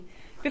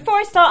Before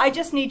I start, I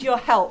just need your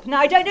help. Now,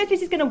 I don't know if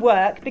this is going to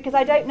work because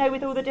I don't know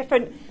with all the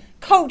different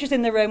cultures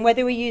in the room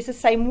whether we use the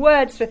same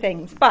words for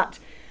things. But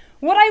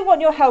what I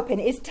want your help in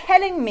is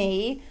telling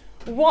me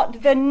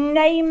what the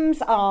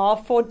names are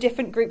for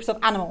different groups of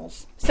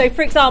animals. So,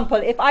 for example,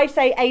 if I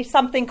say a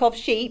something of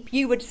sheep,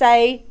 you would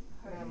say?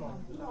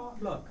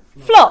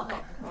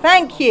 Flock.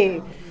 Thank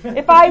you.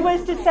 If I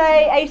was to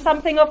say a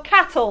something of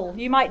cattle,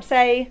 you might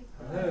say?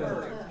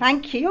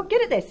 Thank you. You're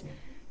good at this.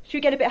 Should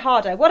we get a bit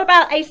harder? What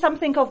about a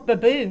something of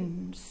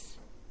baboons?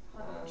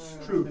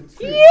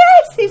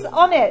 Yes, he's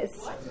on it.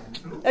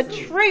 A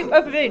troop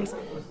of baboons.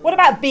 What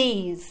about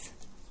bees?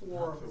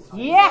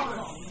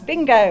 Yes,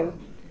 bingo.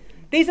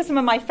 These are some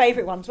of my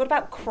favourite ones. What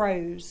about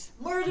crows?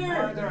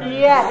 Murder.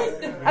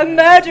 Yes, a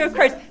murder of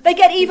crows. They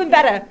get even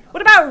better.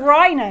 What about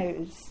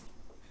rhinos?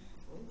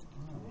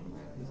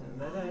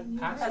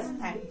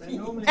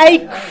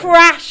 A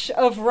crash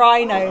of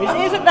rhinos.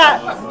 Isn't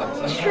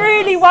that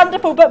truly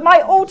wonderful? But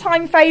my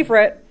all-time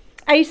favourite,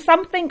 a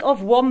something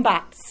of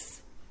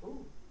wombats.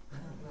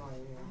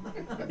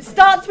 It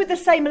starts with the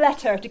same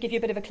letter, to give you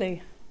a bit of a clue.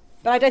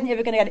 But I don't think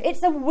you're going to get it.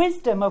 It's the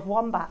wisdom of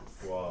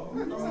wombats.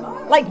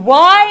 Wow. Like,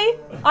 why?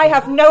 I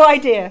have no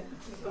idea.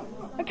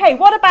 Okay,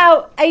 what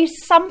about a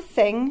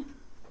something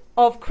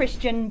of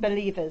Christian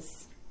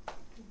believers?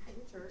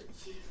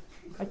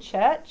 A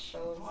church?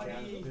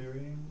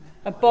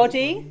 A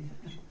body?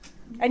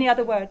 Any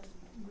other words?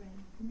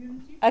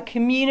 A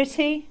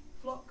community?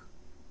 Flock.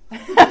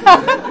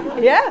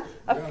 Yeah,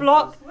 a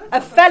flock,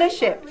 a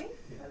fellowship.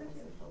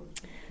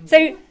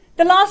 So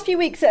the last few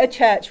weeks at a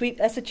church,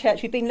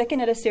 we've been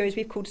looking at a series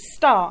we've called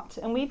Start,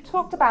 and we've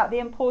talked about the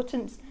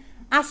importance,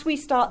 as we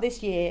start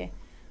this year,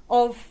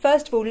 of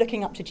first of all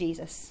looking up to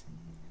Jesus,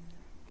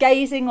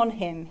 gazing on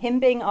him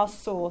being our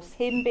source,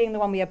 him being the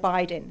one we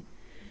abide in.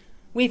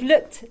 We've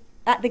looked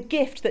at the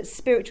gift that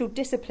spiritual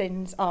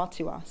disciplines are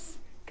to us,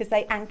 because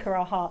they anchor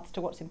our hearts to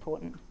what's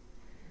important.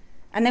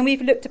 And then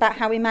we've looked about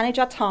how we manage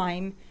our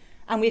time,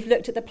 and we've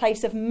looked at the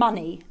place of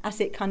money as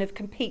it kind of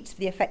competes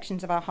for the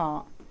affections of our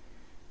heart.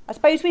 I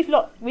suppose we've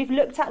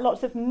looked at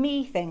lots of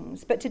me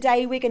things, but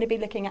today we're going to be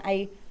looking at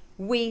a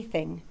we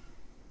thing.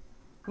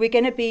 We're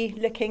going to be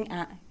looking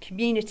at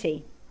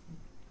community.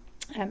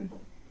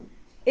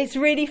 It's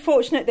really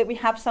fortunate that we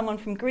have someone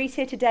from Greece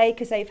here today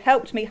because they've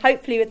helped me,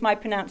 hopefully, with my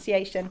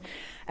pronunciation.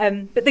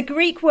 But the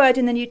Greek word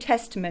in the New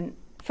Testament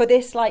for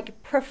this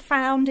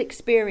profound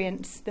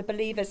experience the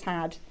believers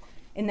had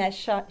in their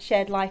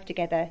shared life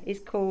together is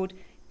called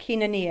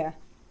koinonia.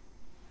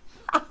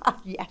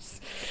 Yes.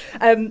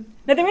 Now,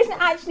 there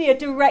isn't actually a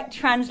direct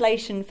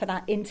translation for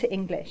that into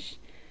English,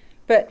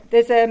 but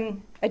there's a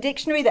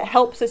dictionary that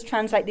helps us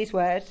translate these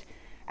words,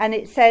 and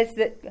it says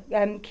that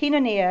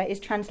koinonia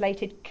is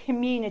translated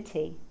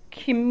community,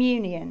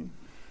 communion,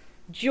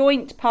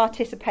 joint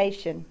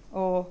participation,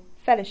 or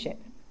fellowship.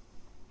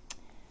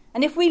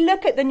 And if we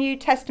look at the New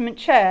Testament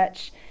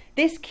church,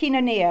 this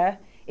koinonia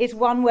is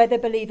one where the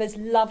believers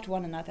loved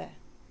one another.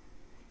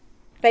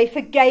 They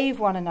forgave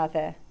one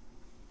another.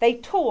 They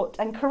taught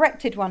and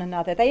corrected one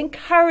another. They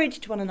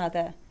encouraged one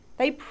another.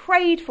 They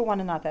prayed for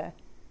one another.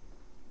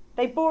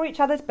 They bore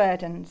each other's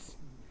burdens.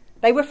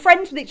 They were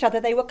friends with each other.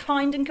 They were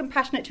kind and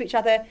compassionate to each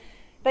other.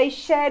 They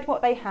shared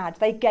what they had.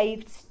 They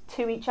gave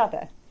to each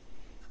other.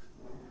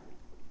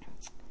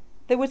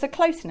 There was a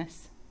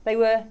closeness.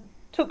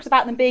 Talks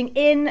about them being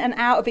in and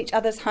out of each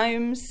other's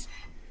homes.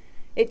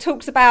 It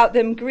talks about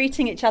them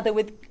greeting each other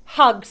with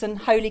hugs and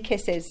holy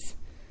kisses.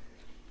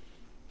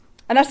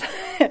 And as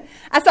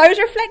I was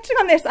reflecting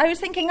on this, I was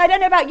thinking, I don't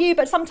know about you,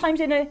 but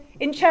sometimes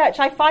in church,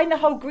 I find the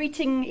whole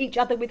greeting each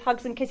other with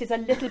hugs and kisses a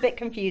little bit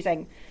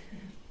confusing.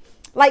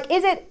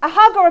 Is it a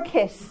hug or a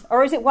kiss?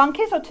 Or is it one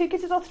kiss or two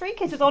kisses or three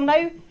kisses or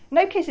no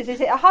kisses?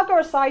 Is it a hug or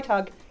a side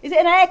hug? Is it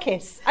an air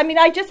kiss? I mean,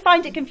 I just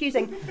find it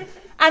confusing.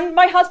 And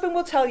my husband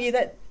will tell you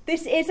that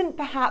this isn't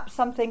perhaps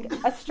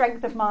a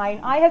strength of mine.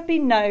 I have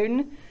been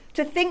known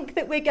to think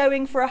that we're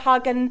going for a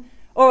hug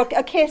or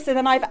a kiss, and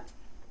then I've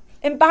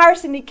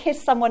embarrassingly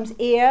kissed someone's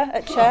ear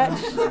at church.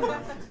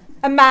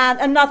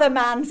 Another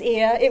man's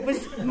ear. It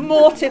was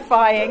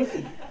mortifying.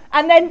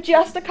 And then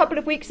just a couple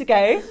of weeks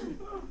ago,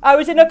 I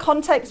was in a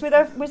context with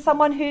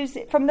someone who's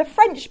from the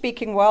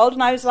French-speaking world,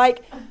 and I was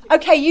like,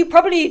 okay, you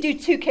probably do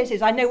two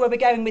kisses. I know where we're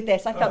going with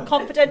this. I felt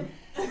confident.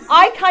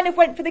 I kind of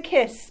went for the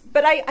kiss,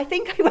 but I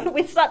think I went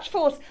with such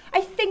force.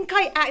 I think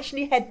I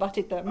actually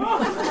headbutted them.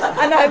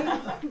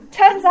 And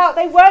turns out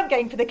they weren't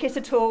going for the kiss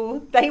at all.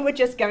 They were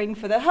just going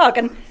for the hug.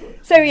 And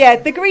so, yeah,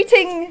 the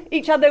greeting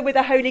each other with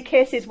a holy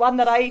kiss is one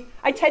that I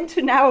tend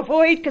to now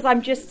avoid because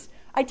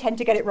I tend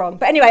to get it wrong.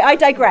 But anyway, I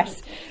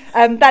digress.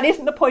 That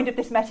isn't the point of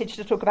this message,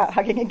 to talk about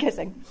hugging and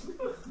kissing.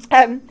 We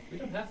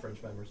don't have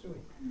French members, do we?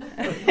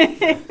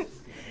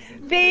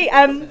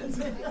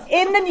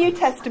 In the New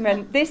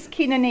Testament, this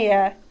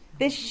koinonia,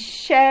 this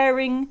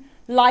sharing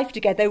life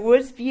together,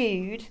 was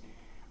viewed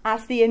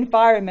as the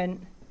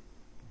environment,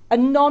 a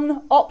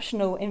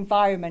non-optional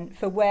environment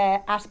for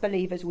where, as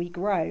believers, we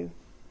grow.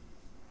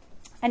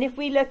 And if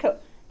we look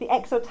at the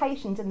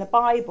exhortations in the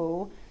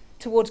Bible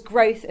towards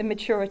growth and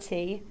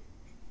maturity,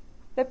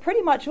 they're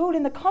pretty much all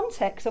in the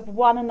context of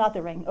one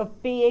anothering,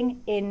 of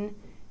being in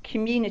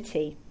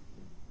community.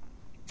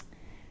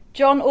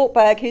 John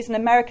Ortberg, who's an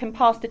American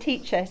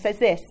pastor-teacher, says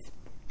this: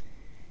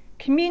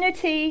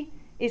 community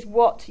is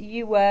what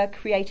you were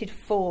created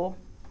for.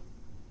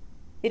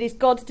 It is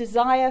God's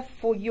desire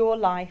for your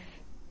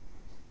life,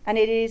 and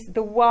it is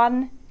the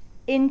one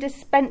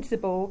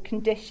indispensable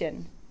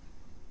condition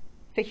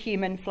for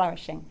human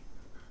flourishing.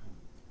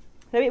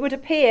 So it would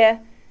appear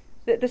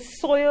that the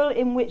soil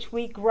in which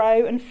we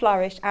grow and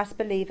flourish as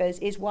believers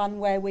is one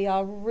where we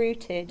are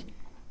rooted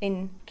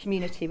in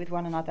community with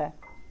one another.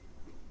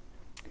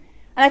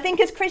 And I think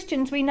as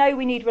Christians, we know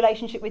we need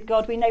relationship with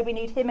God. We know we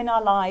need him in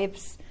our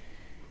lives.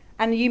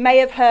 And you may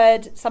have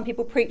heard some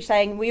people preach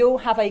saying we all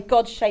have a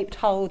God-shaped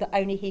hole that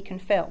only he can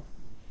fill.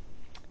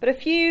 But a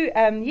few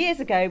years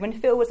ago, when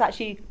Phil was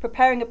actually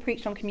preparing a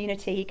preach on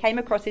community, he came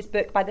across his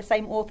book by the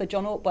same author,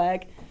 John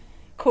Ortberg,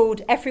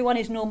 called Everyone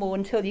is Normal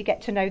Until You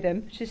Get to Know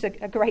Them, which is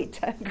a great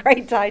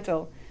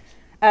title.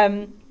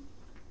 And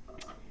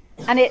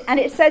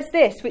it says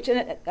this, which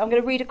I'm going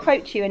to read a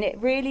quote to you, and it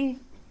really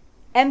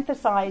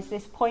emphasised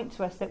this point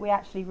to us that we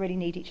actually really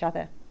need each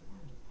other.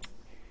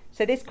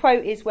 So this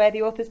quote is where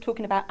the author's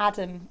talking about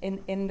Adam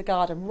in the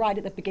garden, right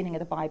at the beginning of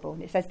the Bible,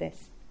 and it says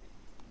this: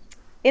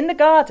 in the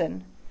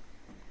garden,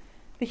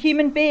 the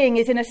human being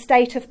is in a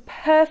state of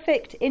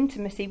perfect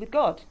intimacy with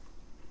God.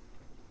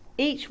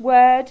 Each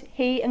word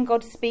he and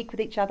God speak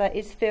with each other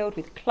is filled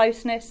with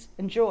closeness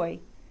and joy.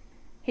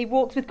 He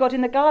walks with God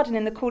in the garden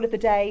in the cool of the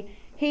day.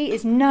 He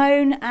is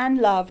known and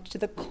loved to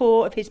the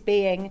core of his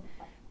being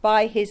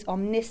by his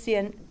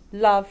omniscient,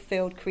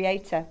 love-filled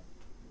creator.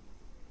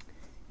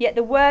 Yet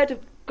the word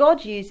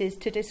God uses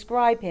to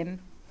describe him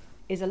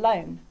is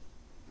alone.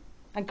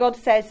 And God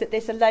says that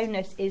this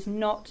aloneness is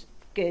not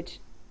good.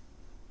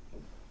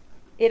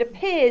 It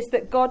appears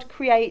that God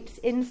creates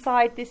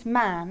inside this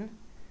man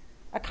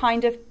a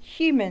kind of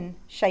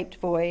human-shaped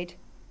void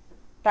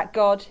that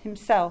God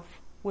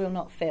himself will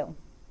not fill.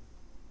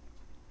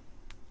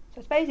 So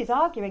I suppose he's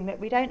arguing that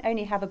we don't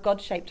only have a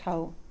God-shaped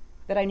hole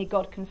that only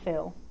God can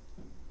fill.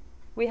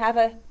 We have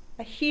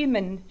a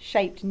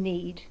human-shaped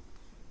need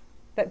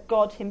that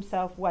God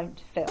himself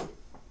won't fill.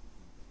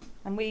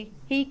 And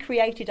he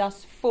created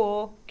us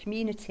for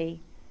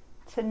community,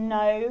 to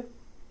know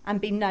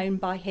and be known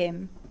by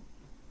him,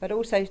 but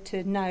also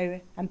to know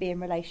and be in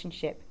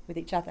relationship with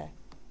each other.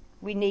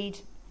 We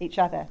need each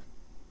other.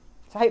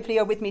 So hopefully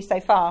you're with me so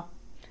far.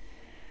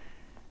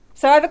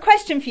 So I have a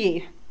question for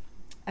you,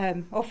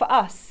 or for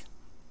us.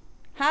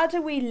 How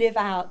do we live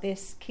out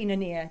this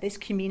koinonia, this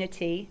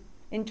community,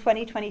 in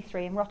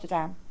 2023 in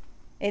Rotterdam,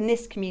 in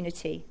this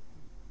community?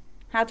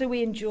 How do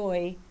we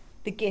enjoy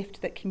the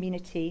gift that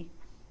community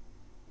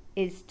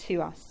is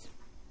to us?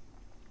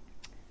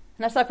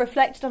 And as I've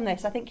reflected on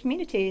this, I think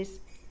community is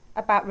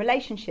about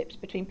relationships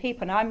between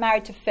people. Now, I'm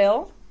married to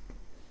Phil,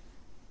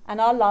 and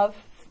our love,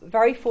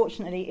 very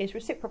fortunately, is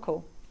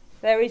reciprocal.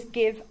 There is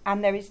give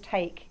and there is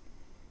take.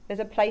 There's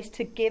a place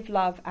to give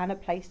love and a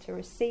place to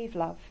receive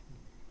love.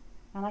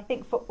 And I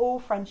think for all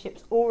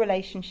friendships, all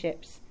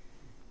relationships,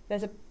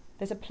 there's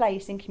a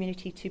place in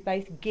community to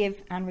both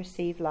give and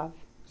receive love.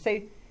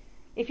 So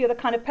if you're the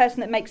kind of person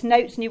that makes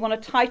notes and you want a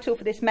title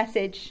for this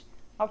message,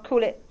 I'll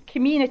call it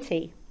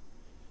Community.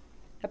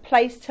 A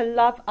place to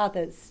love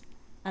others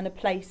and a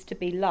place to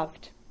be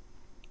loved.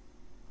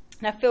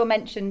 Now, Phil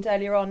mentioned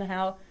earlier on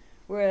how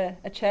we're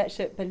a church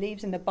that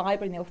believes in the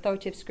Bible and the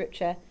authority of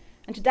Scripture.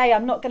 And today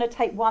I'm not going to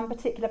take one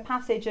particular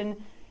passage and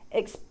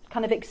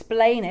kind of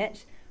explain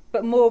it,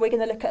 but more we're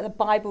going to look at the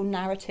Bible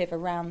narrative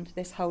around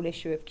this whole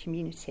issue of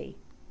community.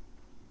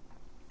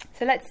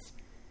 So let's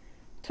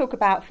talk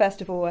about,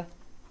 first of all,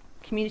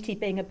 community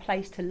being a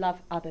place to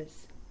love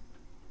others.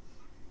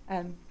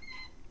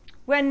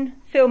 When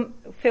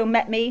Phil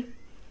met me,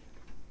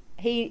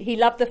 he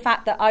loved the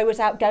fact that I was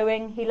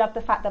outgoing. He loved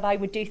the fact that I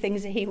would do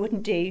things that he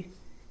wouldn't do.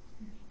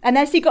 And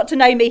as he got to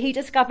know me, he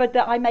discovered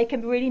that I make a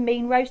really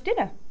mean roast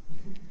dinner.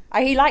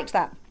 He liked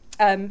that.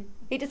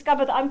 He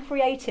discovered that I'm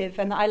creative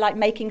and that I like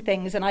making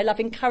things and I love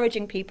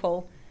encouraging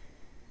people.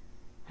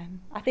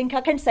 I think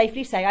I can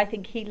safely say I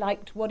think he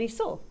liked what he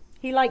saw.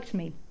 He liked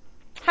me.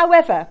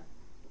 However,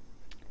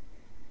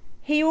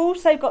 he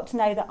also got to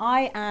know that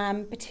I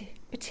am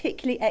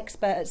particularly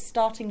expert at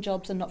starting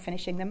jobs and not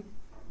finishing them.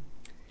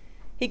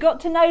 He got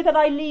to know that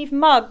I leave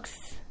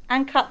mugs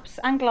and cups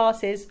and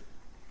glasses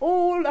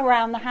all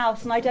around the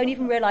house and I don't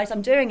even realise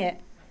I'm doing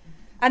it.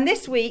 And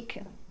this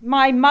week,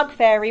 my mug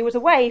fairy was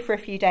away for a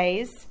few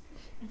days.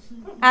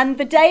 And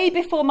the day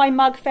before my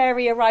mug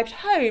fairy arrived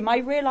home, I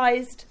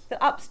realised that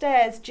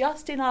upstairs,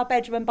 just in our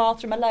bedroom and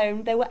bathroom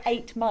alone, there were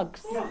 8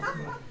 mugs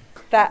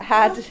that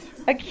had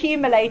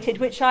accumulated,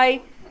 which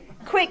I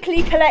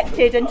quickly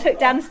collected and took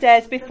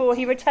downstairs before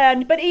he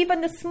returned. But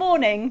even this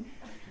morning,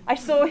 I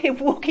saw him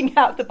walking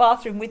out of the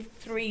bathroom with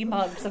 3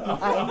 mugs of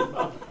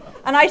mine.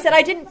 And I said,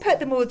 I didn't put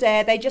them all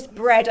there, they just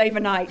bred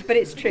overnight, but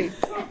it's true.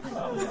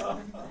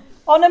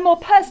 On a more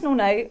personal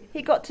note,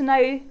 he got to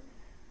know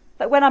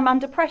that when I'm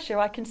under pressure,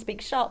 I can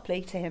speak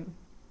sharply to him.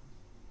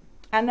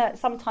 and that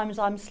sometimes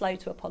I'm slow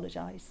to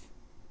apologise.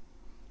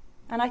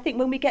 And I think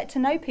when we get to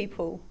know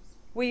people,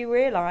 we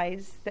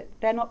realise that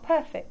they're not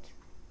perfect,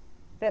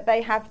 that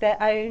they have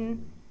their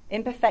own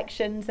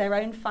imperfections, their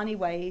own funny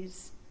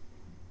ways.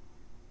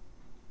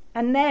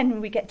 And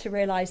then we get to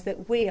realise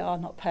that we are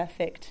not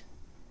perfect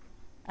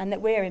and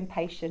that we're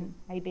impatient,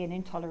 maybe, and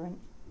intolerant,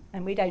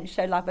 and we don't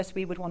show love as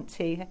we would want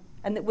to,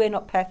 and that we're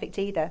not perfect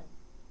either.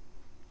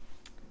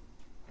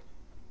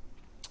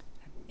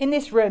 In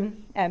this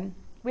room,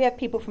 we have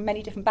people from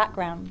many different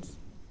backgrounds.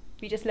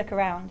 If you just look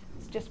around,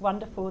 it's just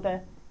wonderful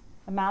the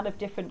amount of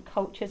different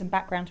cultures and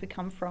backgrounds we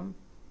come from.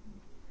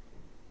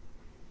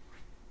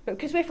 But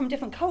because we're from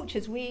different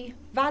cultures, we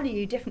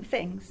value different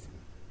things.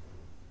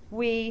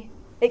 We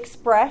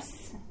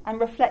express and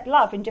reflect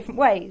love in different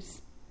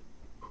ways.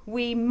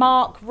 We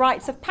mark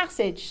rites of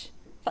passage,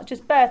 such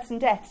as births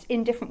and deaths,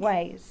 in different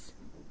ways.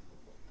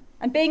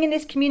 And being in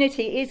this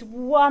community is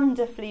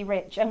wonderfully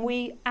rich, and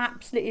we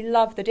absolutely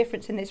love the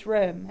difference in this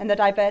room and the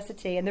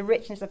diversity and the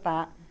richness of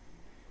that.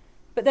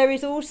 But there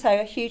is also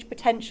a huge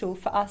potential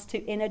for us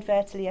to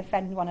inadvertently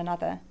offend one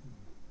another.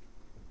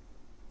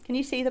 Can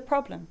you see the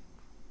problem?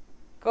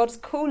 God's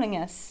calling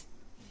us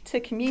to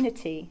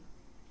community,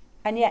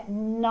 and yet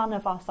none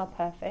of us are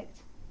perfect.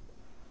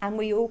 And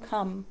we all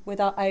come with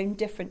our own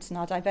difference and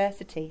our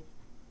diversity.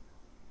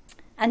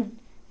 And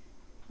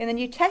in the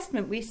New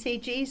Testament, we see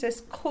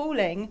Jesus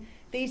calling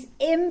these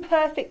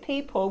imperfect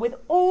people with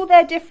all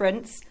their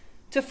difference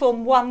to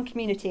form one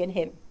community in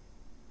him.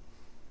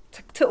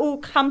 To all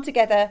come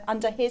together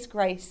under his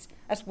grace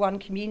as one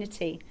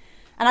community.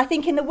 And I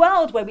think in the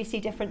world where we see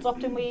difference,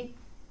 often we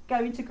go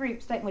into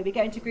groups, don't we? We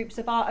go into groups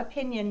of our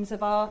opinions,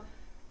 of our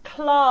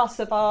class,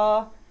 of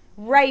our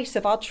race,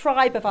 of our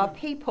tribe, of our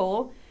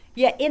people.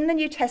 Yet in the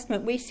New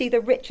Testament, we see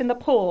the rich and the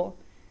poor.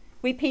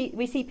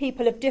 We see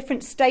people of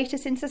different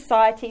status in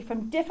society,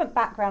 from different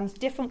backgrounds,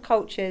 different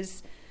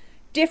cultures,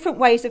 different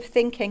ways of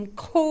thinking,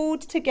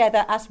 called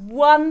together as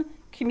one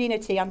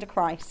community under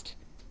Christ.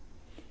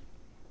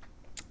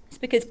 It's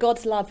because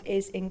God's love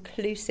is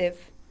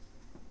inclusive.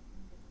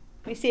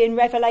 We see in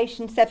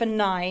Revelation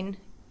 7:9,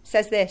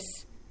 says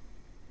this: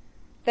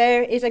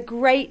 "There is a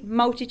great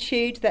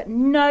multitude that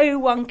no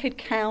one could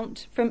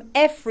count, from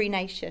every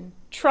nation,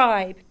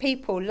 tribe,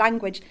 people,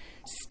 language,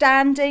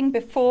 standing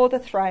before the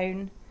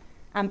throne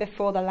and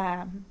before the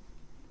Lamb."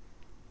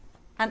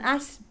 And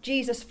as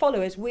Jesus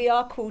followers, we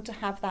are called to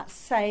have that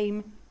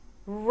same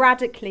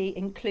radically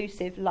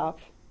inclusive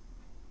love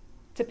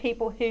to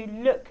people who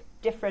look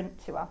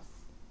different to us,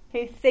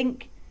 who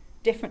think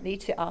differently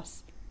to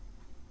us,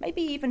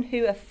 maybe even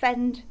who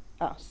offend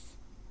us.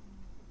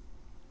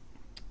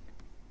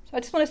 So I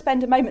just want to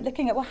spend a moment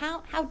looking at, well,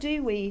 how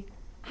do we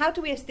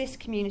as this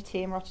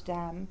community in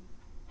Rotterdam,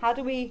 how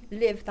do we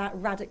live that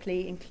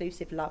radically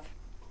inclusive love?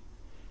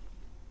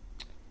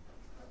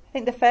 I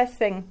think the first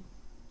thing,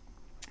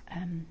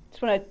 I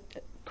just want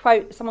to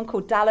quote someone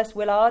called Dallas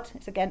Willard.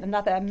 It's again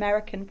another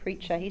American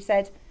preacher. He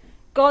said,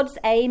 "God's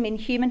aim in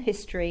human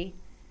history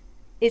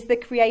is the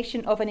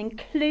creation of an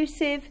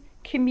inclusive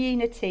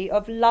community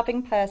of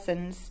loving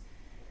persons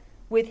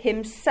with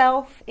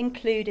himself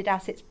included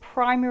as its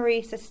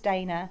primary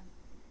sustainer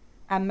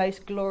and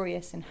most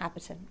glorious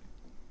inhabitant."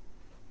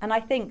 And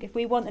I think if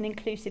we want an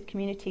inclusive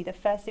community, the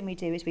first thing we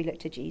do is we look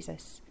to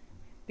Jesus,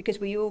 because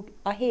we all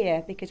are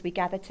here because we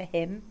gather to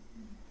him,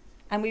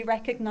 and we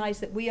recognise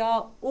that we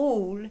are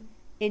all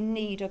in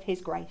need of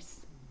his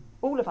grace.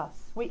 All of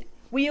us.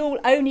 We all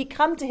only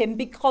come to him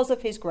because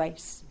of his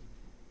grace.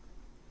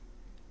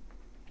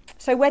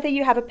 So whether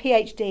you have a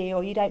PhD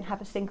or you don't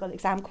have a single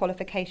exam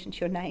qualification to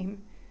your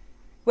name,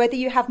 whether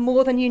you have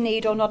more than you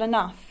need or not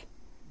enough,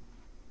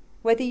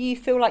 whether you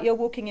feel like you're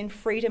walking in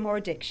freedom or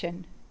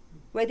addiction,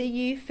 whether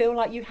you feel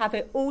like you have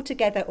it all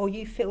together or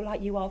you feel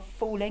like you are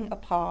falling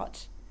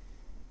apart,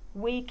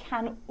 we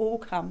can all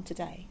come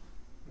today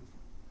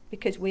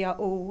because we are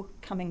all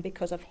coming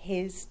because of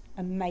his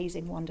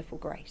amazing, wonderful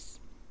grace.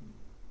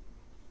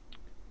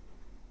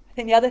 I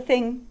think the other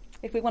thing,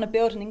 if we want to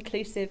build an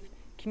inclusive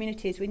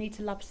community, is we need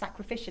to love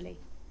sacrificially.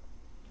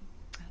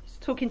 I was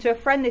talking to a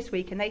friend this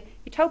week, and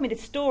he told me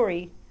this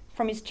story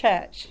from his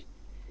church.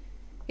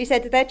 He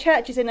said that their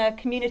church is in a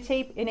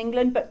community in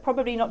England, but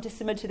probably not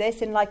dissimilar to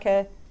this, in like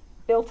a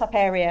built-up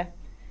area.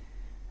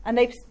 And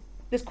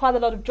there's quite a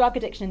lot of drug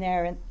addiction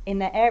in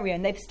their area,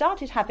 and they've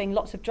started having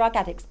lots of drug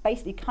addicts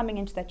basically coming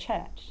into their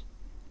church.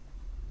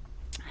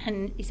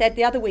 And he said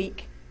the other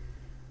week,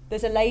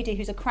 there's a lady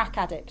who's a crack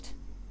addict,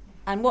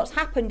 and what's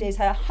happened is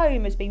her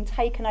home has been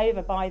taken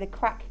over by the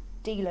crack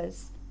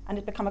dealers and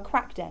has become a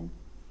crack den.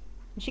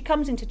 And she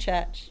comes into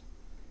church,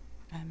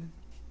 and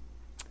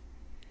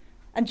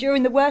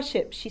during the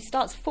worship she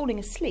starts falling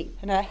asleep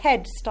and her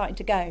head's starting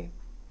to go.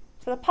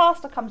 So the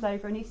pastor comes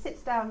over and he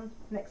sits down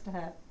next to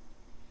her,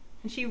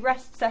 and she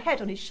rests her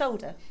head on his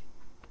shoulder,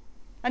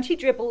 and she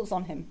dribbles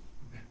on him.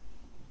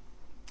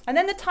 And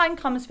then the time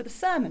comes for the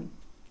sermon.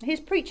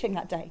 He's preaching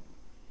that day.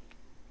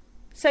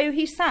 So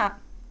he sat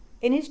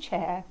in his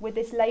chair with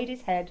this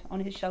lady's head on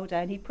his shoulder,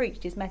 and he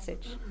preached his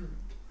message.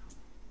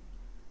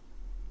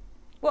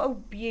 What a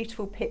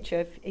beautiful picture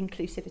of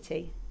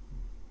inclusivity,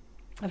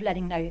 of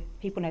letting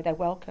people know they're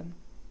welcome.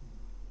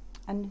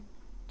 And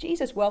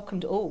Jesus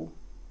welcomed all.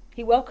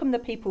 He welcomed the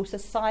people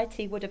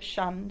society would have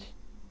shunned.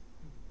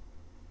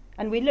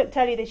 And we looked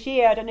earlier this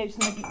year, I don't know,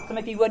 some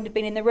of you wouldn't have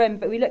been in the room,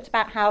 but we looked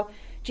about how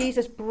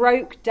Jesus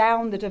broke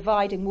down the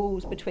dividing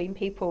walls between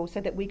people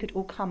so that we could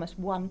all come as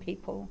one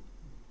people.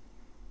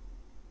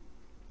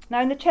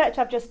 Now, in the church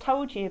I've just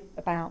told you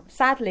about,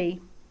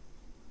 sadly,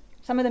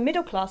 some of the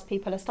middle class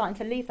people are starting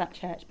to leave that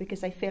church because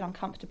they feel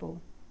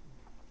uncomfortable.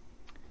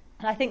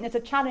 And I think there's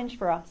a challenge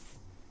for us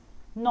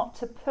not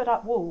to put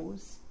up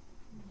walls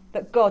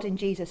that God in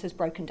Jesus has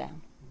broken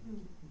down.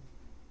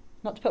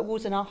 Not to put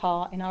walls in our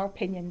heart, in our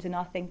opinions, in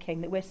our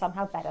thinking, that we're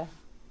somehow better.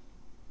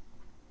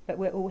 But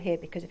we're all here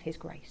because of his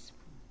grace.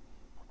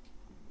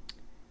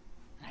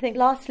 I think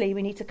lastly,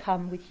 we need to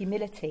come with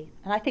humility.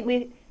 And I think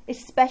we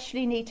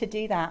especially need to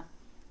do that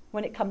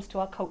when it comes to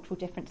our cultural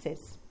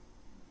differences.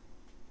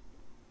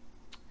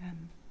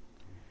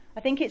 I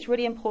think it's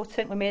really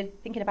important when we're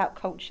thinking about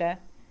culture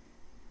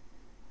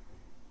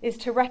is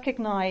to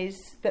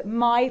recognise that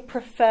my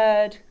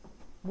preferred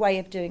way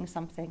of doing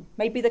something,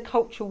 maybe the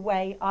cultural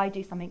way I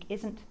do something,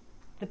 isn't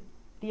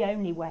the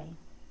only way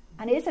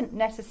and isn't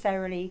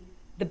necessarily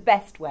the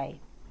best way.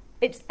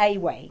 It's a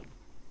way.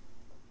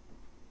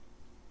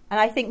 And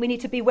I think we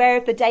need to be aware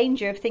of the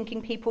danger of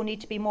thinking people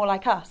need to be more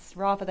like us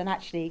rather than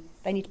actually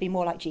they need to be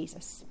more like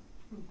Jesus.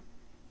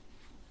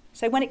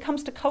 So when it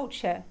comes to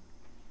culture,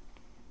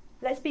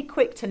 let's be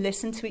quick to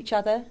listen to each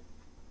other,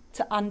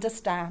 to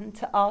understand,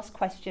 to ask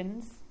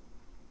questions,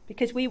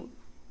 because we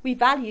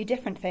value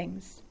different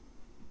things.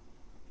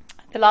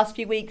 The last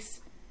few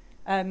weeks,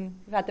 we've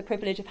had the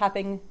privilege of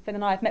having, Phil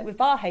and I have met with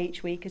Vahe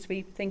each week as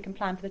we think and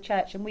plan for the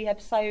church, and we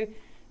have so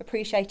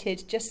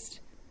appreciated just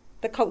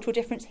the cultural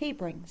difference he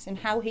brings and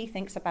how he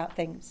thinks about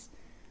things.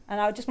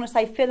 And I just want to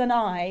say, Phil and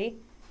I,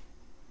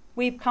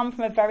 we've come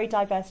from a very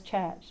diverse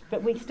church,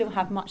 but we still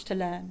have much to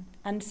learn.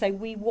 And so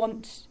we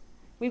won't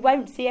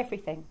see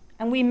everything.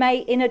 And we may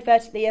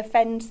inadvertently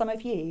offend some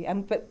of you,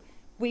 but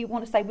we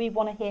want to say we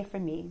want to hear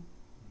from you.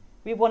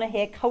 We want to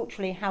hear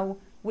culturally how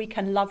we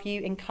can love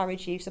you,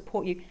 encourage you,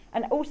 support you.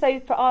 And also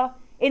for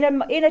in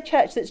a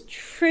church that's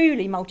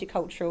truly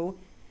multicultural,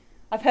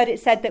 I've heard it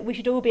said that we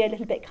should all be a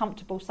little bit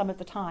comfortable some of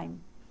the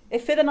time.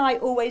 If Phil and I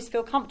always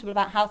feel comfortable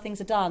about how things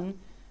are done,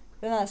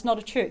 then that's not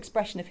a true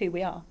expression of who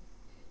we are.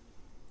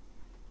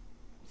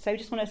 So I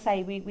just want to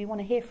say we want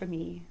to hear from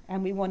you,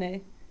 and we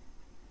want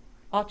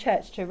our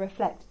church to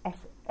reflect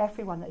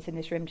everyone that's in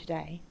this room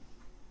today.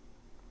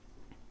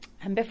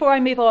 And before I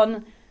move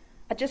on,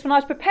 when I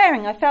was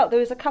preparing, I felt there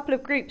was a couple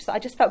of groups that I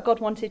just felt God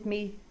wanted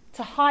me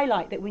to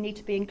highlight that we need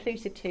to be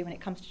inclusive to when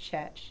it comes to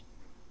church.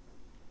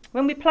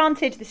 When we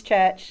planted this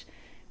church,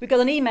 we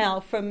got an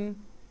email from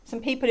some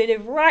people who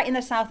live right in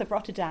the south of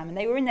Rotterdam, and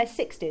they were in their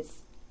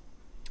 60s.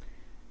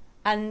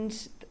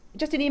 And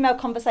just in email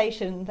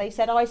conversation, they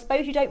said, I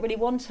suppose you don't really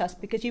want us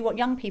because you want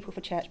young people for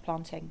church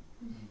planting.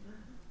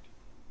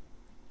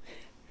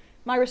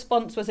 My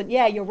response wasn't,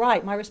 yeah, you're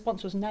right. My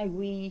response was, no,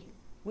 we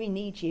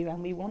need you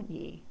and we want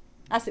you.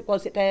 As it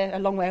was, they're a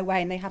long way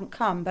away and they haven't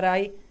come. But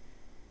I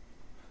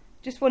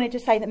just wanted to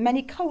say that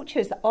many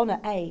cultures that honour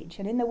age,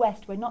 and in the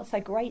West, we're not so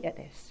great at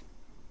this.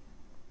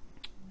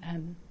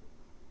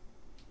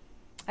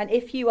 And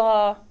if you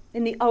are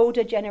in the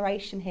older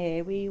generation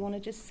here, we want to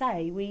just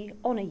say we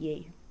honour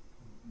you.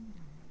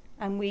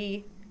 And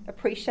we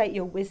appreciate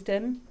your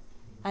wisdom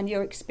and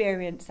your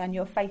experience and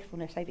your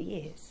faithfulness over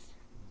years.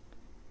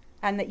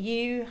 And that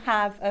you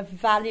have a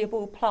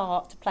valuable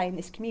part to play in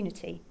this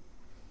community.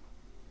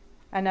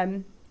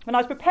 And when I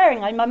was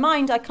preparing, in my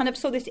mind, I kind of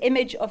saw this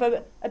image of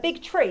a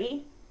big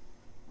tree.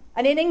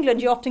 And in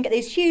England, you often get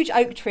these huge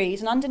oak trees,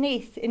 and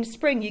underneath, in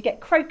spring, you get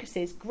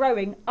crocuses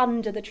growing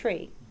under the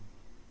tree.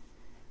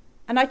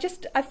 And I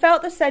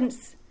felt the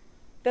sense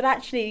that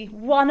actually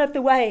one of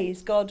the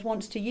ways God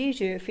wants to use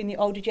you, if in the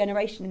older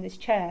generation in this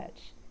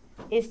church,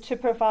 is to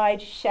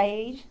provide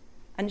shade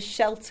and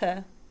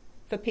shelter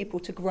for people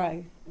to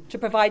grow, to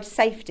provide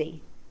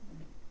safety.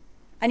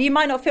 And you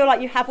might not feel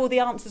like you have all the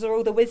answers or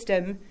all the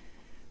wisdom,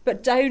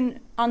 but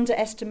don't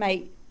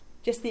underestimate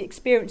just the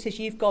experiences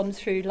you've gone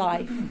through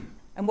life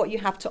and what you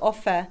have to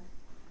offer.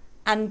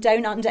 And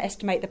don't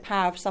underestimate the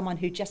power of someone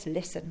who just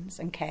listens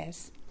and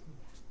cares.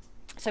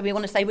 So we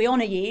want to say we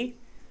honour you,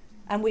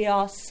 and we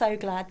are so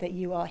glad that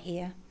you are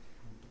here.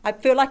 I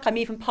feel like I'm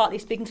even partly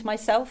speaking to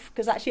myself,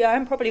 because actually I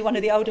am probably one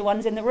of the older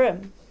ones in the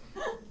room.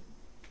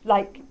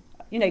 Like,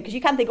 because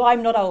you can think,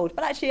 I'm not old.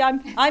 But actually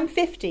I'm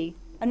 50,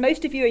 and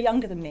most of you are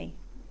younger than me.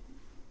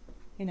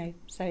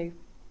 So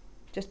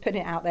just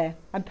putting it out there.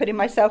 I'm putting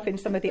myself in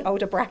some of the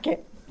older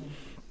bracket.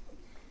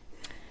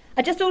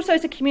 I just also,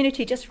 as a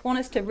community, just want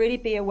us to really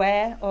be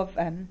aware of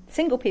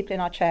single people in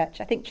our church.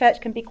 I think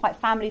church can be quite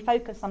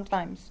family-focused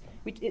sometimes.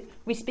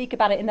 We speak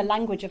about it in the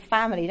language of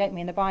family, don't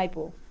we, in the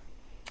Bible?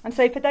 And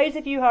so for those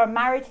of you who are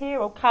married here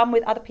or come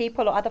with other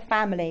people or other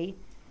family,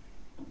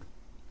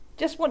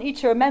 just want you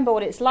to remember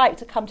what it's like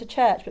to come to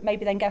church, but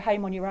maybe then go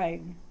home on your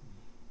own.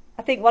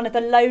 I think one of the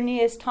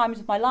loneliest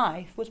times of my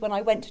life was when I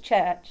went to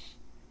church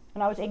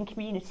and I was in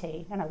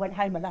community and I went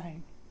home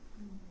alone.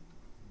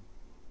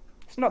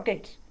 It's not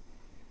good.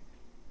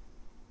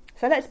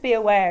 So let's be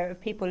aware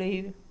of people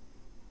who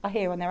are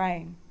here on their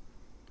own.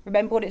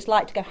 Remember what it's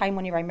like to go home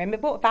on your own. Remember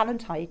what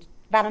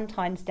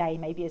Valentine's Day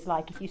maybe is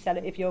like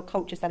if your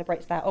culture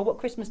celebrates that, or what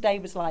Christmas Day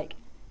was like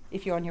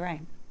if you're on your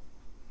own.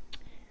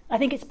 I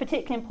think it's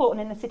particularly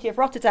important in the city of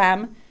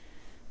Rotterdam,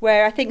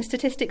 where I think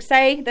statistics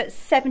say that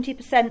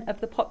 70%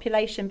 of the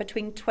population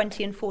between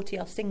 20 and 40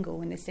 are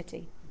single in this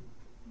city.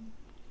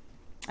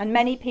 And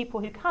many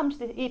people who come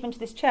even to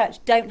this church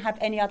don't have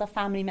any other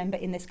family member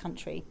in this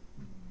country.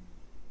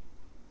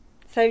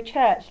 So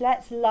church,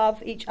 let's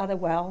love each other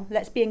well.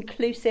 Let's be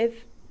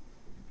inclusive.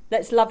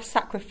 Let's love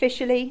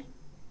sacrificially.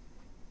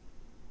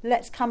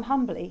 Let's come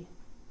humbly.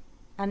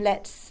 And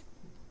let's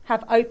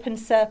have open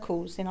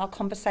circles in our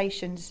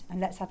conversations,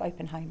 and let's have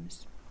open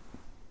homes.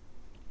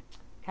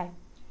 Okay.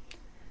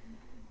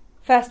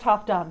 First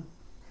half done.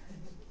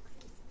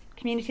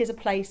 Community is a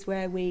place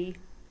where we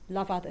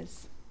love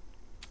others.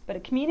 But a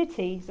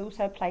community is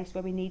also a place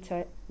where we need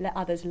to let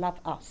others love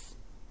us.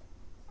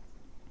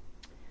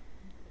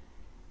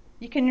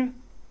 You can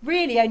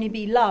really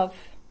only love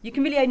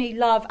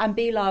and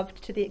be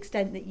loved to the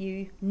extent that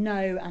you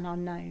know and are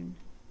known.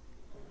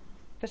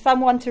 For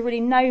someone to really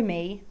know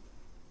me,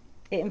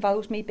 it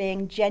involves me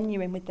being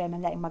genuine with them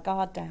and letting my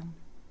guard down.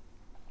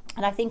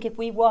 And I think if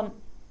we want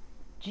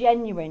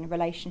genuine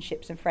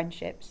relationships and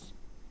friendships,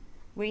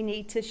 we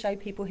need to show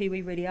people who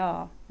we really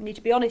are. We need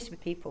to be honest with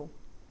people.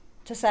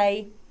 To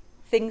say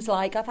things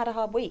like, I've had a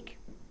hard week.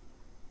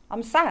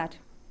 I'm sad.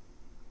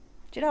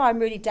 Do you know, I'm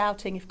really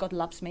doubting if God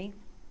loves me.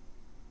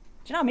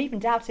 Do you know, I'm even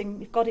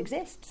doubting if God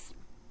exists.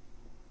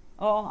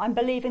 Or I'm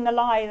believing the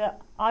lie that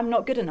I'm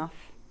not good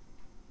enough.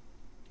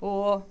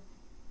 Or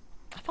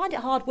I find it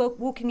hard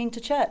walking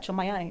into church on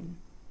my own.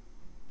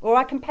 Or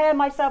I compare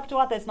myself to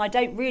others and I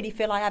don't really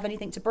feel I have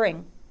anything to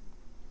bring.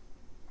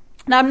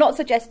 Now, I'm not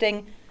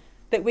suggesting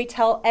that we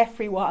tell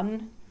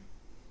everyone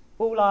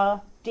all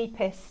our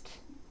deepest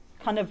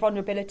kind of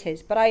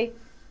vulnerabilities, but I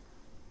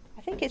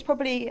think it's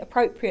probably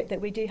appropriate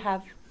that we do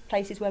have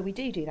places where we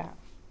do that.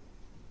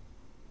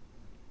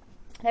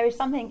 There is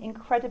something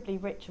incredibly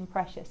rich and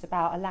precious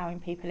about allowing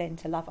people in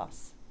to love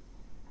us.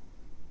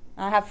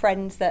 I have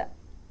friends that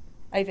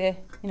over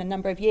a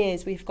number of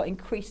years we've got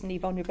increasingly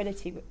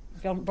vulnerability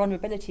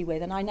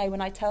with, and I know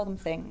when I tell them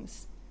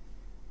things,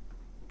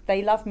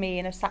 they love me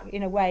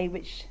in a way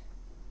which,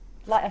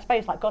 like I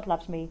suppose, like God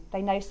loves me.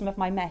 They know some of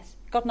my mess.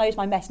 God knows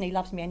my mess and he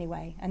loves me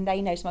anyway, and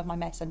they know some of my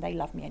mess and they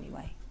love me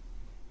anyway.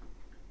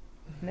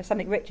 And there's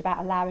something rich about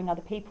allowing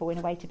other people in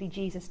a way to be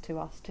Jesus to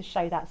us, to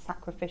show that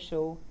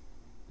sacrificial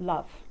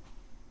love.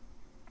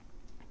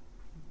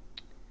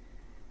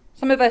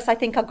 Some of us, I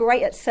think, are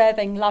great at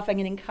serving, loving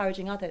and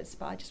encouraging others,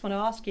 but I just want to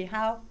ask you,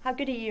 how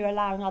good are you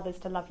allowing others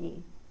to love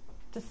you,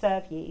 to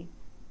serve you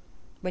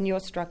when you're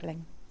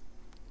struggling?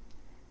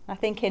 I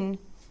think in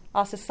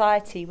our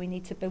society we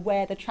need to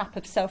beware the trap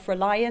of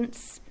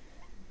self-reliance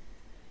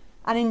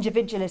and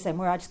individualism,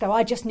 where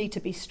I just need to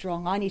be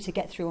strong, I need to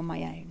get through on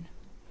my own.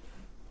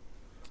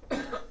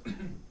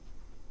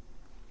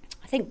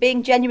 I think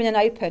being genuine and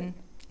open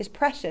is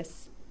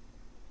precious,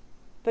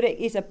 but it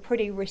is a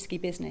pretty risky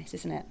business,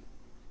 isn't it?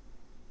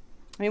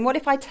 I mean, what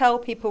if I tell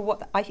people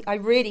what I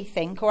really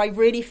think, or I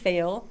really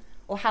feel,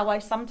 or how I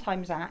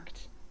sometimes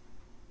act?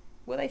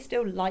 Will they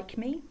still like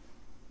me?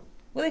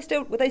 Will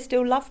they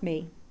still love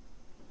me?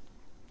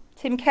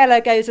 Tim Keller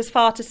goes as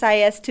far to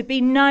say as to be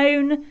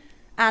known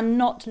and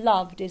not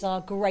loved is our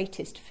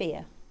greatest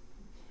fear.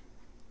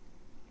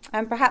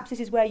 And perhaps this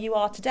is where you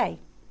are today.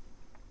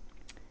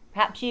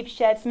 Perhaps you've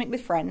shared something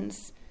with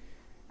friends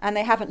and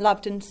they haven't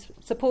loved and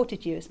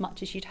supported you as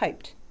much as you'd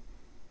hoped.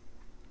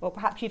 Or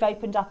perhaps you've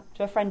opened up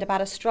to a friend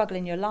about a struggle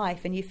in your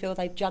life and you feel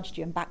they've judged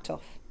you and backed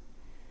off.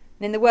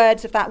 And in the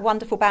words of that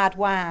wonderful bad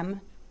Wham,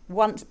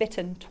 once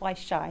bitten, twice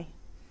shy.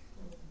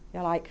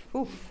 You're like,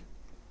 oof.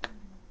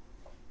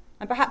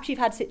 And perhaps you've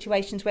had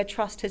situations where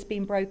trust has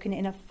been broken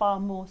in a far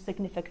more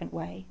significant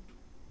way.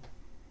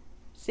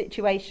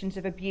 Situations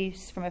of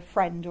abuse from a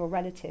friend or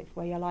relative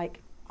where you're like,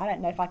 I don't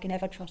know if I can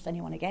ever trust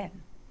anyone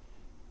again.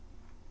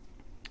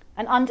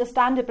 And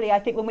understandably, I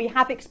think when we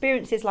have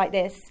experiences like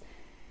this,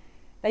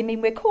 they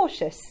mean we're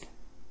cautious.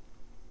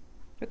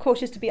 We're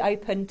cautious to be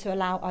open to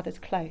allow others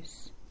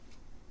close.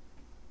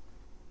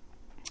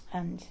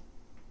 And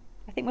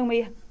I think when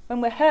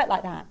we're hurt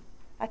like that,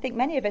 I think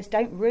many of us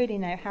don't really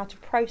know how to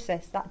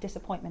process that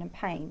disappointment and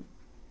pain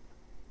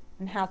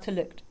and how to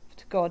look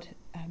to God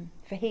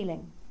for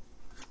healing.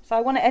 So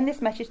I want to end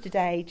this message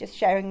today just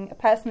sharing a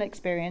personal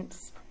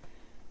experience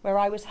where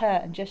I was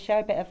hurt and just share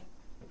a bit of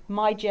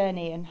my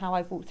journey and how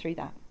I've walked through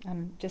that.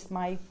 And just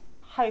my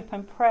hope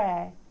and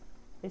prayer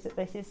is that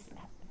this is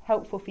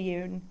helpful for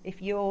you and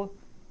if you're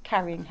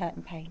carrying hurt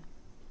and pain.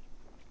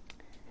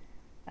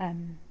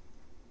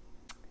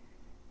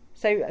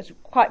 So I was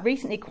quite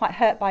recently quite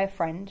hurt by a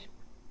friend,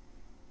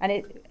 and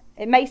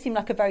it may seem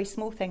like a very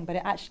small thing, but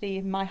it actually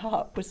in my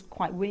heart was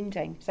quite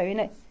wounding. So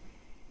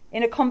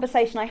in a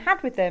conversation I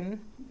had with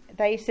them,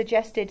 they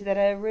suggested that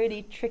a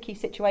really tricky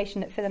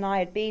situation that Phil and I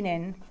had been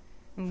in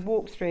and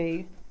walked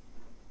through,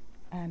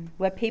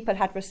 where people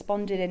had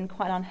responded in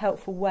quite an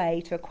unhelpful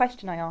way to a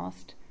question I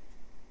asked,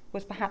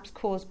 was perhaps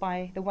caused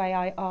by the way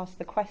I asked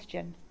the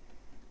question,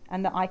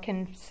 and that I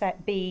can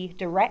be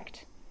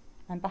direct,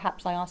 and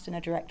perhaps I asked in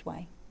a direct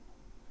way.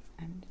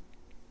 And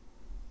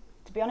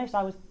to be honest,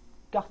 I was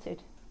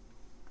gutted.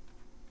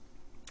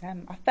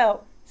 I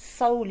felt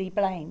solely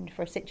blamed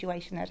for a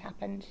situation that had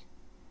happened.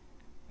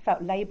 I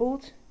felt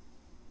labelled.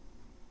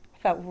 I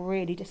felt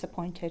really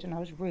disappointed, and I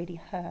was really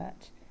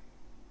hurt.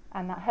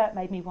 And that hurt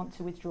made me want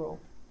to withdraw.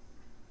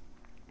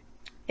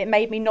 It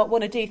made me not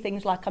want to do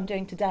things like I'm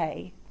doing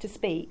today, to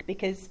speak,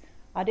 because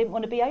I didn't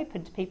want to be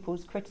open to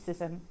people's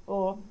criticism,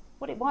 or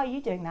why are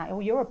you doing that?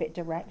 Or you're a bit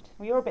direct,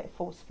 or you're a bit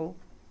forceful.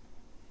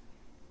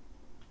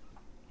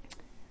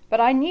 But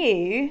I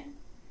knew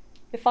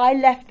if I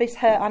left this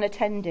hurt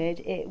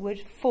unattended, it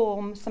would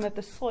form some of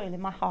the soil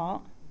in my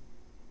heart,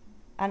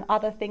 and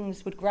other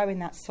things would grow in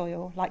that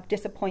soil, like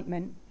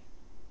disappointment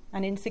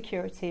and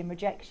insecurity and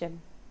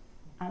rejection.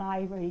 And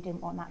I really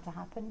didn't want that to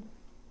happen.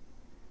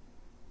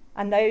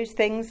 And those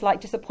things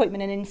like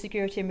disappointment and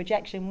insecurity and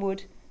rejection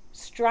would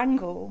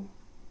strangle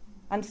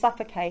and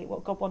suffocate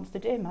what God wants to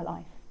do in my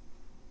life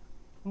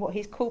and what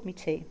he's called me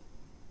to.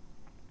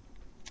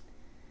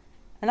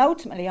 And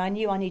ultimately, I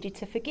knew I needed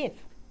to forgive.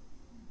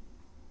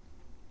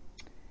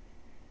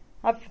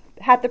 I've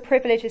had the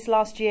privilege this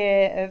last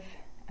year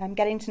of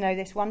getting to know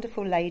this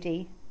wonderful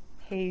lady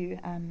who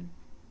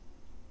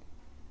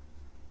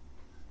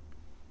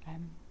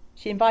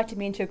she invited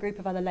me into a group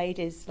of other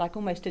ladies, like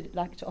almost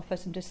to offer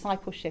some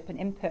discipleship and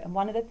input. And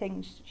one of the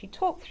things she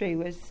talked through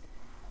was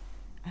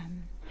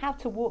how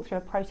to walk through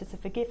a process of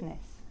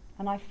forgiveness.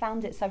 And I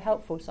found it so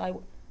helpful.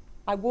 So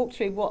I walked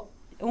through what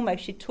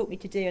almost she taught me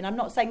to do. And I'm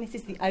not saying this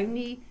is the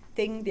only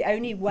thing, the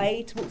only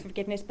way to walk through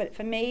forgiveness, but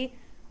for me,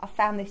 I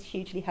found this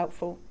hugely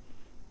helpful.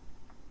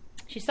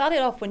 She started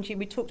off when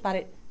we talked about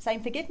it,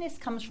 saying forgiveness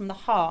comes from the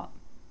heart.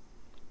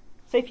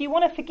 So if you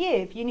want to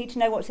forgive, you need to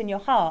know what's in your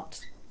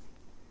heart.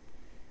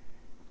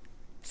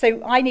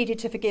 So I needed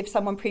to forgive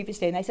someone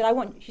previously, and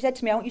she said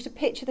to me, I want you to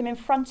picture them in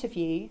front of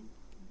you,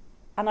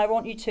 and I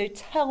want you to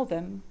tell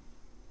them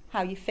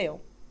how you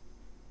feel.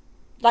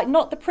 Like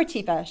not the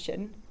pretty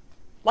version,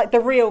 like the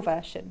real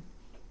version.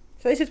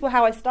 So this is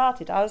how I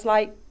started. I was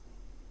like,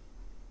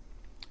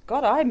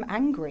 God, I'm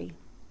angry.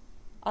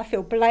 I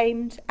feel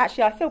blamed.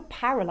 Actually, I feel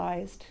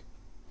paralysed.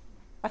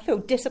 I feel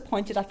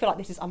disappointed. I feel like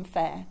this is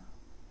unfair.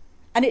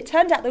 And it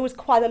turned out there was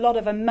quite a lot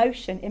of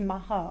emotion in my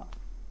heart.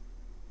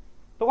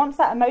 But once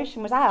that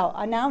emotion was out,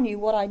 I now knew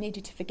what I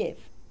needed to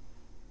forgive.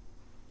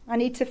 I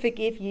need to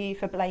forgive you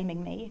for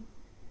blaming me,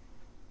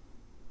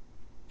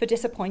 for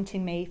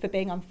disappointing me, for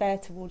being unfair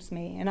towards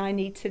me. And I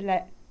need to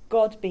let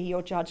God be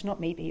your judge, not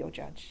me be your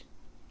judge.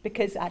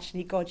 Because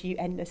actually, God, you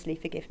endlessly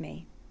forgive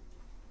me.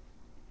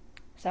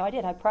 So I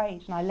did. I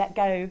prayed and I let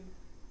go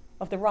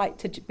of the right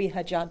to be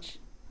her judge.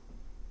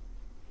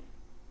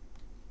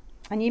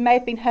 And you may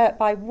have been hurt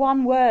by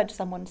one word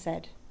someone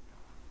said.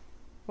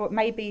 Or it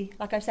may be,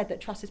 like I said, that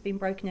trust has been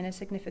broken in a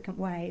significant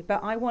way.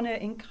 But I want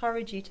to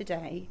encourage you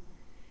today,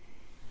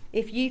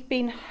 if you've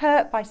been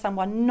hurt by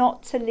someone,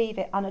 not to leave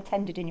it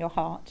unattended in your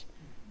heart,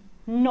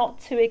 not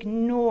to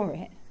ignore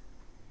it,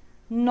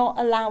 not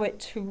allow it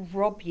to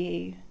rob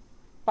you,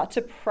 but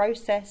to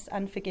process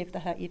and forgive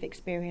the hurt you've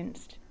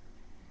experienced.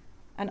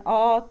 And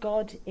our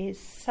God is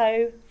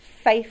so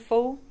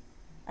faithful,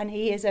 and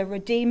he is a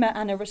redeemer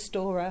and a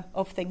restorer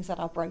of things that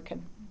are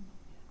broken.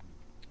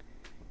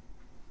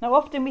 Now,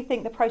 often we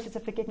think the process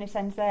of forgiveness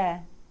ends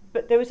there,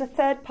 but there was a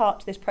third part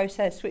to this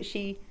process which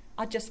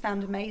I just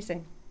found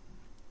amazing.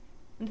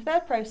 And the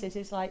third process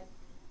is like,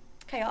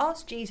 okay,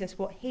 ask Jesus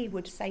what he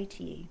would say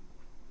to you.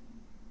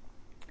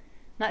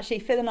 And actually,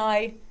 Phil and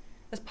I,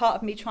 as part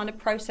of me trying to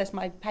process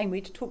my pain,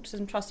 we talked to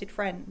some trusted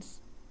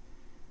friends.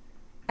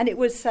 And it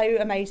was so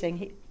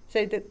amazing.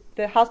 So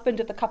the husband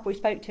of the couple we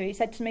spoke to, he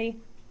said to me,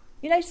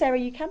 you know, Sarah,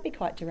 you can be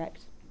quite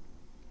direct.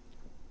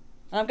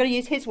 And I'm going to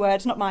use his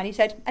words, not mine. He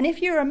said, and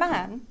if you're a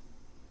man,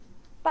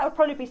 that would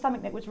probably be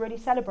something that was really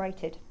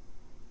celebrated.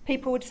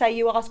 People would say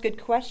you ask good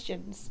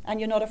questions and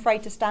you're not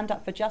afraid to stand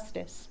up for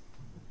justice.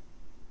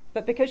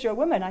 But because you're a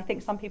woman, I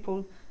think some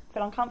people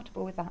feel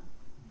uncomfortable with that.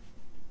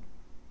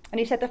 And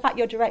he said the fact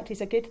you're direct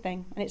is a good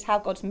thing, and it's how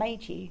God's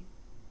made you.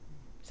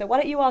 So why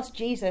don't you ask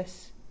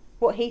Jesus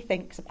what he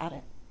thinks about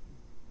it?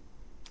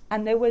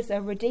 And there was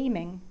a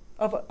redeeming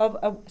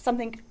of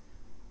something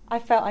I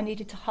felt I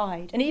needed to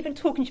hide. And even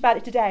talking about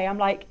it today, I'm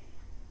like,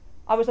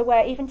 I was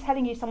aware, even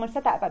telling you someone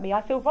said that about me,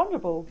 I feel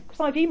vulnerable.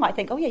 Some of you might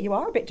think, oh yeah, you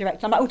are a bit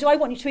direct. I'm like, oh, do I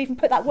want you to even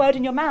put that word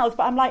in your mouth?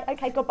 But I'm like,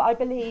 okay, God, but I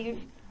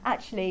believe,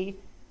 actually,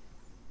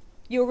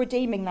 you're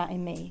redeeming that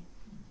in me.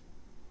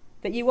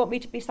 That you want me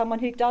to be someone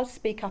who does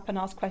speak up and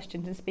ask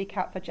questions and speak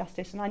out for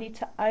justice. And I need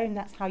to own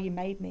that's how you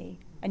made me.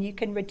 And you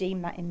can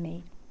redeem that in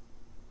me.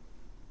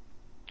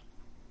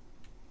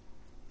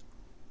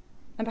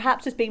 And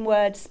perhaps there's been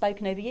words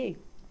spoken over you.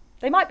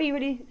 They might be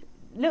really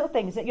little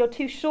things, that you're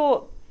too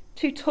short,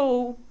 too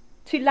tall,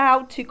 too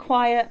loud, too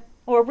quiet,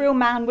 or a real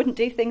man wouldn't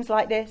do things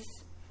like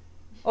this,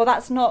 or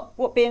that's not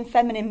what being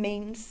feminine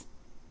means.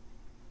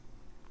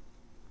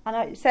 And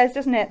it says,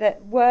 doesn't it,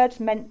 that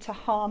words meant to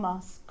harm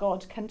us,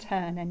 God can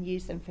turn and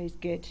use them for his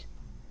good.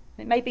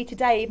 It may be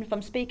today, even if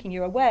I'm speaking,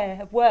 you're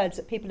aware of words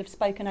that people have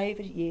spoken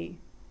over you.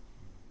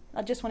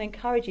 I just want to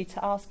encourage you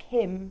to ask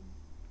him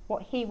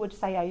what he would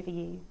say over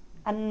you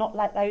and not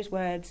let those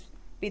words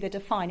be the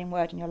defining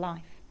word in your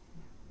life.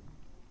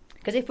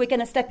 Because if we're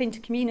going to step into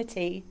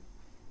community,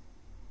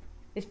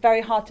 it's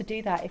very hard to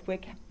do that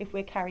if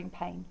we're carrying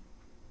pain,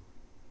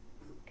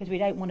 because we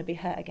don't want to be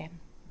hurt again.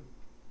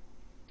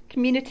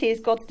 Community is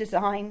God's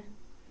design,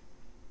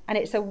 and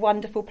it's a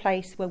wonderful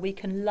place where we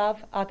can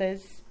love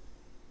others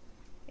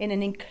in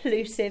an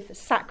inclusive,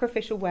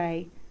 sacrificial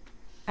way,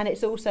 and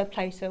it's also a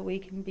place where we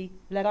can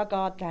let our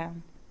guard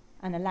down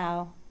and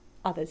allow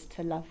others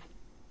to love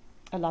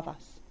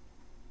us.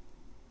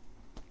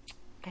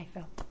 Okay,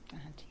 Phil, I'll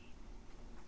hand to you.